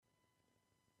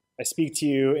I speak to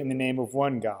you in the name of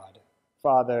one God,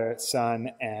 Father,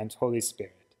 Son, and Holy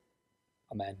Spirit.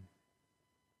 Amen.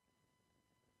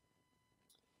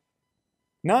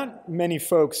 Not many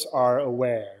folks are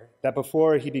aware that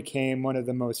before he became one of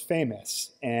the most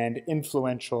famous and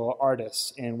influential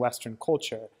artists in Western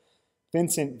culture,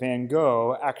 Vincent van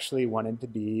Gogh actually wanted to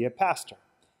be a pastor.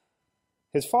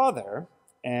 His father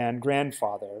and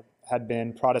grandfather had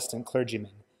been Protestant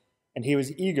clergymen, and he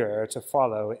was eager to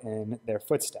follow in their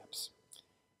footsteps.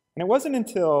 And it wasn't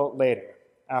until later,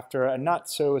 after a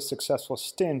not-so-successful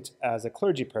stint as a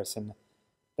clergy person,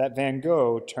 that Van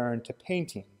Gogh turned to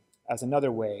painting as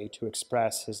another way to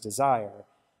express his desire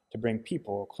to bring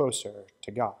people closer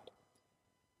to God.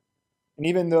 And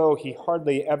even though he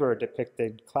hardly ever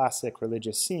depicted classic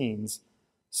religious scenes,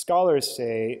 scholars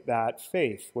say that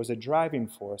faith was a driving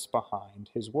force behind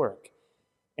his work,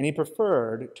 and he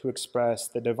preferred to express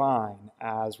the divine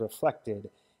as reflected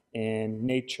in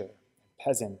nature,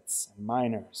 peasants and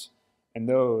miners, and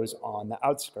those on the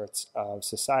outskirts of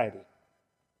society.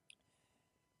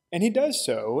 And he does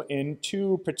so in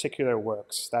two particular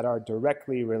works that are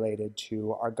directly related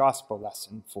to our gospel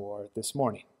lesson for this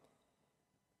morning.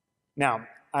 Now,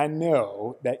 I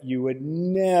know that you would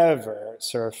never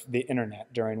surf the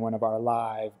internet during one of our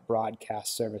live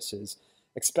broadcast services,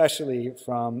 especially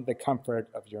from the comfort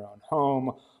of your own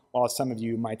home, while some of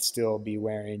you might still be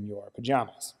wearing your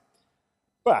pajamas.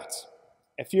 But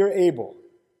if you're able,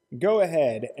 go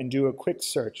ahead and do a quick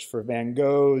search for Van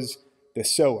Gogh's The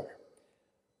Sower.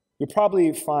 You'll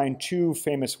probably find two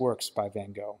famous works by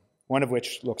Van Gogh, one of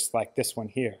which looks like this one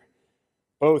here,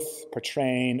 both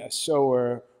portraying a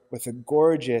sower with a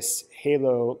gorgeous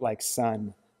halo-like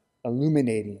sun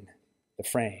illuminating the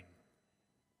frame.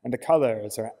 And the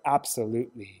colors are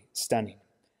absolutely stunning.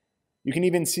 You can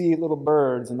even see little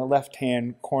birds in the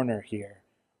left-hand corner here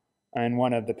in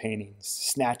one of the paintings,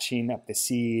 snatching up the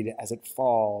seed as it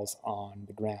falls on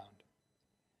the ground.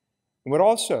 And what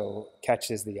also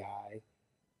catches the eye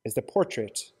is the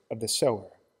portrait of the sower.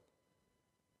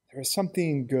 There is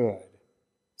something good,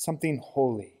 something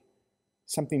holy,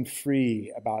 something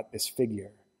free about this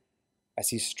figure as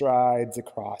he strides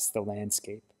across the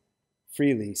landscape,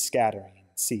 freely scattering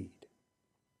seed.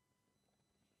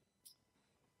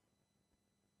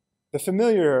 The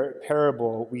familiar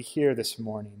parable we hear this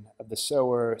morning of the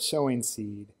sower sowing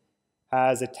seed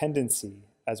has a tendency,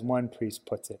 as one priest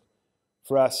puts it,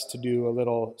 for us to do a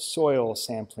little soil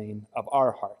sampling of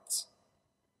our hearts.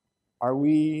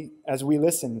 As we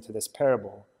listen to this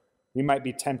parable, we might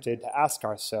be tempted to ask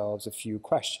ourselves a few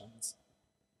questions.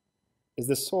 Is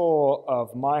the soul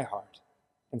of my heart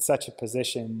in such a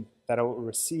position that it will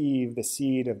receive the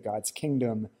seed of God's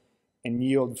kingdom and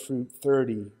yield fruit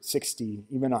 30, 60,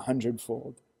 even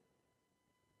 100-fold?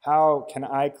 How can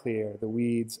I clear the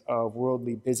weeds of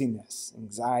worldly busyness,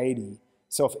 anxiety,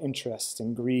 self-interest,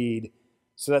 and greed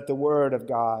so that the word of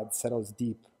God settles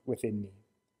deep within me?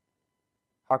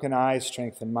 How can I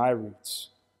strengthen my roots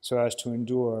so as to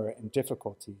endure in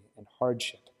difficulty and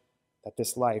hardship that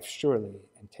this life surely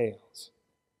entails?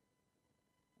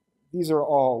 These are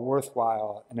all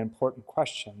worthwhile and important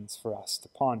questions for us to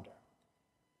ponder.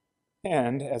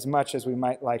 And as much as we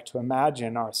might like to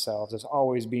imagine ourselves as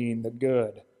always being the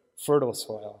good, fertile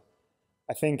soil,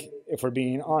 I think if we're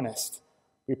being honest,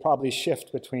 we probably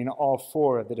shift between all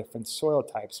four of the different soil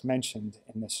types mentioned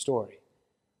in this story.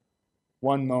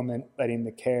 One moment letting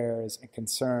the cares and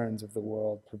concerns of the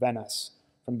world prevent us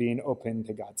from being open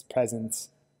to God's presence.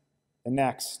 The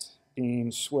next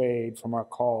being swayed from our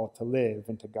call to live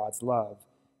into God's love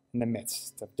in the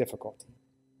midst of difficulty.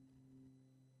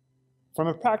 From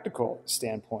a practical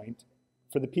standpoint,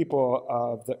 for the people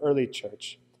of the early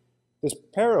church, this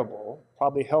parable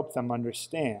probably helped them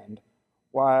understand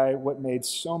why what made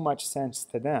so much sense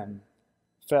to them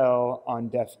fell on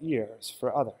deaf ears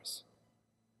for others.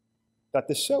 That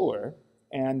the sower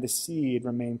and the seed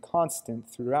remain constant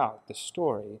throughout the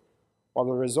story, while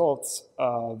the results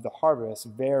of the harvest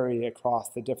vary across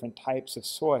the different types of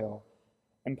soil,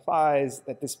 implies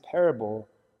that this parable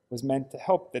was meant to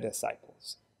help the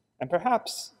disciples, and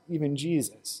perhaps even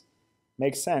Jesus,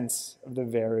 make sense of the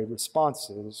varied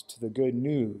responses to the good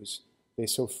news they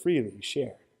so freely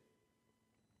shared.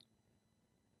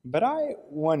 But I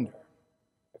wonder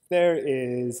if there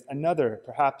is another,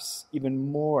 perhaps even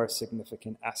more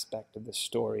significant aspect of the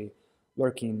story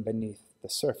lurking beneath the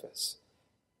surface,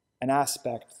 an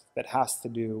aspect that has to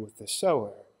do with the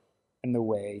sower and the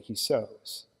way he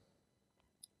sows.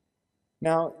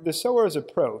 Now, the sower's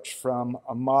approach from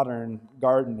a modern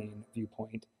gardening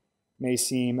viewpoint may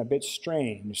seem a bit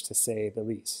strange, to say the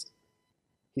least.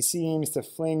 He seems to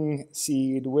fling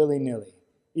seed willy-nilly,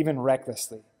 even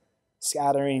recklessly,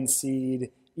 scattering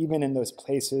seed even in those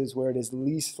places where it is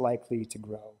least likely to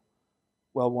grow.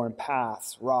 Well-worn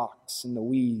paths, rocks, and the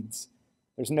weeds.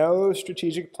 There's no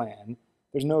strategic plan.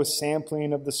 There's no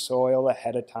sampling of the soil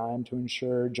ahead of time to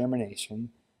ensure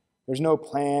germination. There's no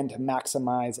plan to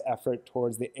maximize effort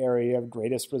towards the area of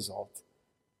greatest result.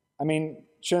 I mean,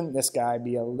 shouldn't this guy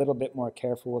be a little bit more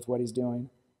careful with what he's doing?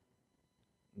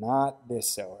 Not this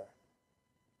sower.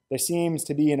 There seems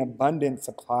to be an abundant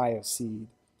supply of seed,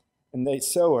 and the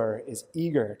sower is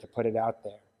eager to put it out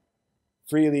there,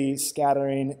 freely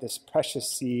scattering this precious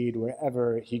seed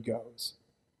wherever he goes.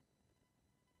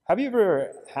 Have you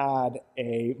ever had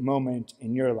a moment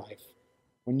in your life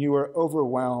when you were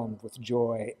overwhelmed with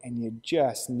joy and you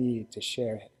just need to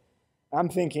share it? I'm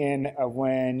thinking of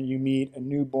when you meet a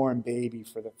newborn baby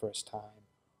for the first time,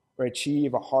 or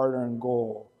achieve a hard-earned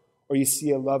goal, or you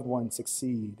see a loved one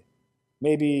succeed.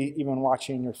 Maybe even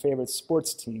watching your favorite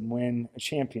sports team win a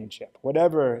championship,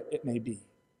 whatever it may be.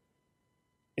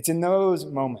 It's in those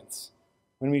moments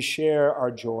when we share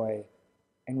our joy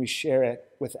and we share it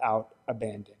without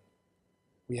abandon.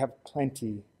 We have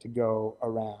plenty to go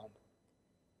around.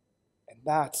 And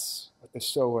that's what the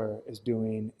sower is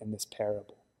doing in this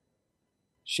parable.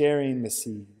 Sharing the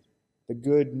seed, the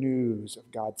good news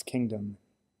of God's kingdom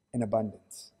in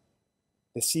abundance.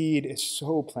 The seed is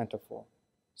so plentiful,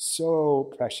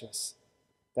 so precious,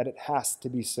 that it has to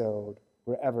be sowed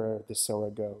wherever the sower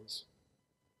goes.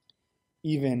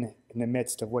 Even in the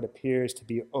midst of what appears to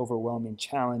be overwhelming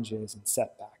challenges and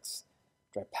setbacks,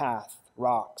 dry path,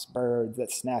 rocks, birds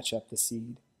that snatch up the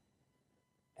seed.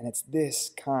 And it's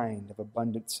this kind of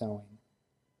abundant sowing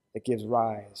that gives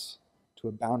rise to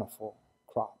a bountiful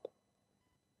crop.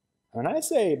 When I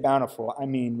say bountiful, I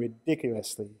mean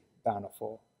ridiculously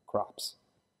bountiful crops.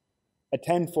 A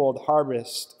tenfold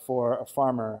harvest for a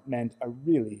farmer meant a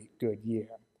really good year.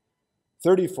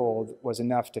 30-fold was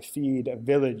enough to feed a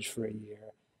village for a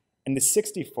year, and the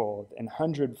 60-fold and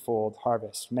 100-fold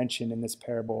harvest mentioned in this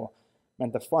parable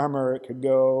meant the farmer could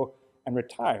go and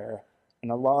retire in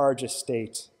a large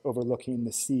estate overlooking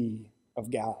the Sea of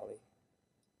Galilee.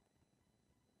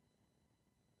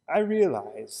 I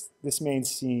realize this may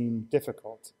seem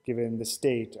difficult given the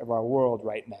state of our world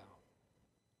right now.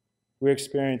 We're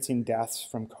experiencing deaths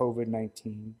from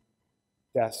COVID-19,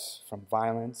 deaths from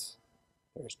violence,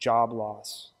 there's job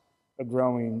loss, a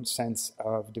growing sense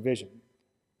of division.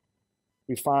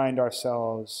 We find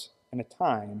ourselves in a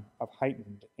time of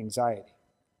heightened anxiety.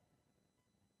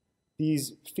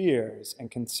 These fears and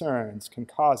concerns can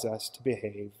cause us to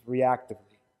behave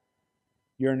reactively,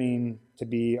 yearning to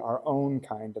be our own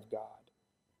kind of God,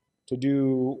 to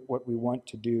do what we want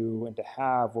to do and to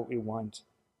have what we want,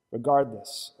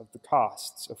 regardless of the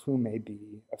costs of who may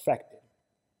be affected.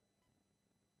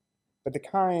 But the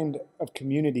kind of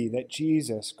community that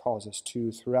Jesus calls us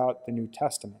to throughout the New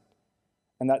Testament,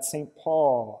 and that St.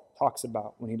 Paul talks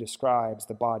about when he describes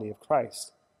the body of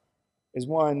Christ, is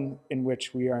one in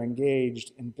which we are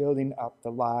engaged in building up the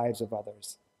lives of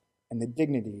others and the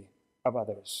dignity of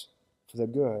others for the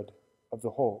good of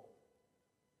the whole.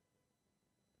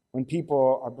 When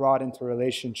people are brought into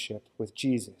relationship with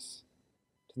Jesus,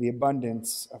 to the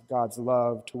abundance of God's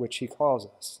love to which he calls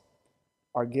us,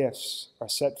 our gifts are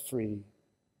set free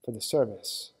for the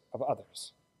service of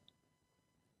others.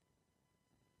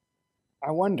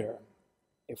 I wonder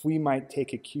if we might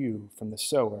take a cue from the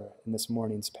sower in this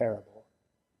morning's parable.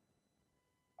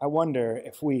 I wonder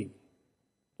if we,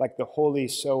 like the holy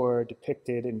sower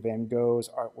depicted in Van Gogh's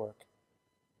artwork,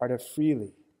 are to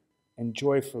freely and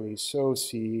joyfully sow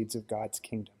seeds of God's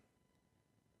kingdom.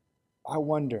 I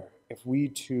wonder if we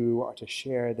too are to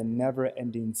share the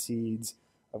never-ending seeds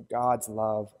of God's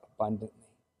love abundantly.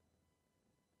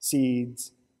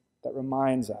 Seeds that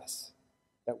reminds us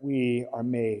that we are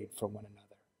made for one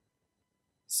another.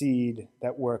 Seed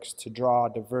that works to draw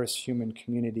diverse human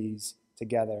communities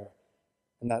together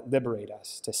and that liberate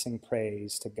us to sing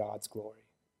praise to God's glory.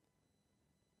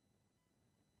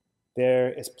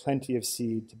 There is plenty of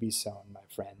seed to be sown, my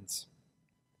friends.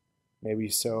 May we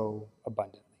sow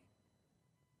abundantly.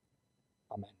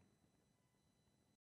 Amen.